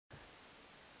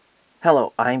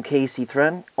Hello, I'm Casey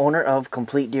Thren, owner of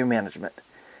Complete Deer Management.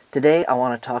 Today I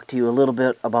want to talk to you a little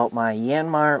bit about my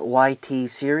Yanmar YT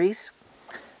series,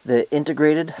 the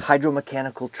integrated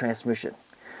hydromechanical transmission.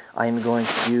 I am going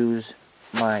to use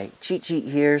my cheat sheet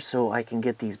here so I can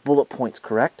get these bullet points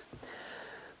correct.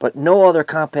 But no other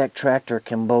compact tractor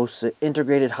can boast the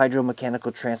integrated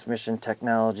hydromechanical transmission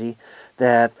technology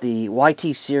that the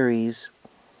YT series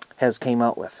has came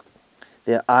out with.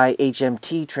 The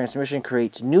IHMT transmission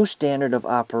creates new standard of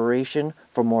operation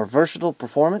for more versatile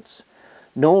performance.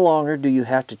 No longer do you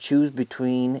have to choose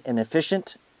between an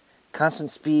efficient, constant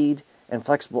speed, and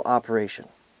flexible operation.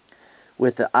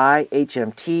 With the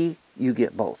IHMT, you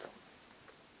get both.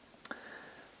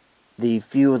 The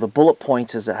few of the bullet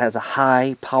points is it has a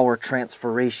high power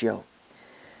transfer ratio,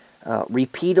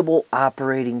 repeatable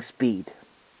operating speed.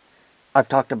 I've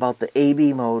talked about the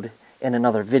AB mode in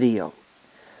another video.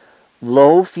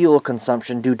 Low fuel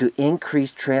consumption due to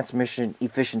increased transmission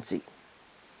efficiency.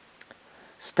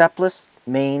 Stepless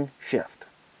main shift.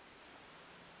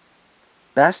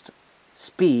 Best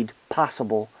speed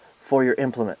possible for your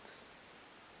implements.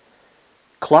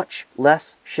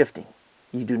 Clutch-less shifting.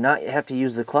 You do not have to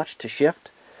use the clutch to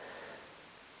shift.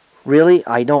 Really,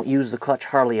 I don't use the clutch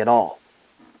hardly at all.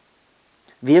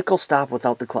 Vehicle stop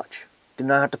without the clutch. Do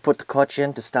not have to put the clutch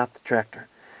in to stop the tractor.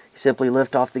 You simply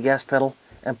lift off the gas pedal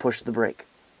and push the brake.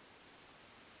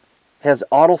 Has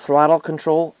auto throttle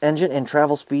control. Engine and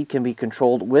travel speed can be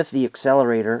controlled with the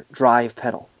accelerator drive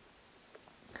pedal.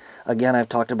 Again, I've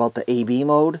talked about the AB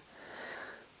mode.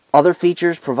 Other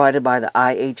features provided by the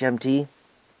IHMT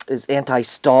is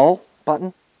anti-stall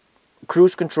button,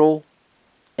 cruise control,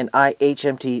 and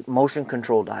IHMT motion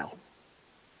control dial.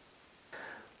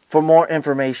 For more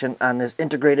information on this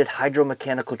integrated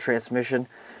hydromechanical transmission,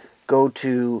 go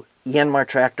to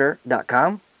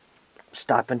yanmartractor.com,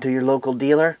 stop into your local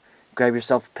dealer, grab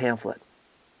yourself a pamphlet.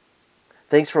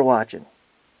 Thanks for watching.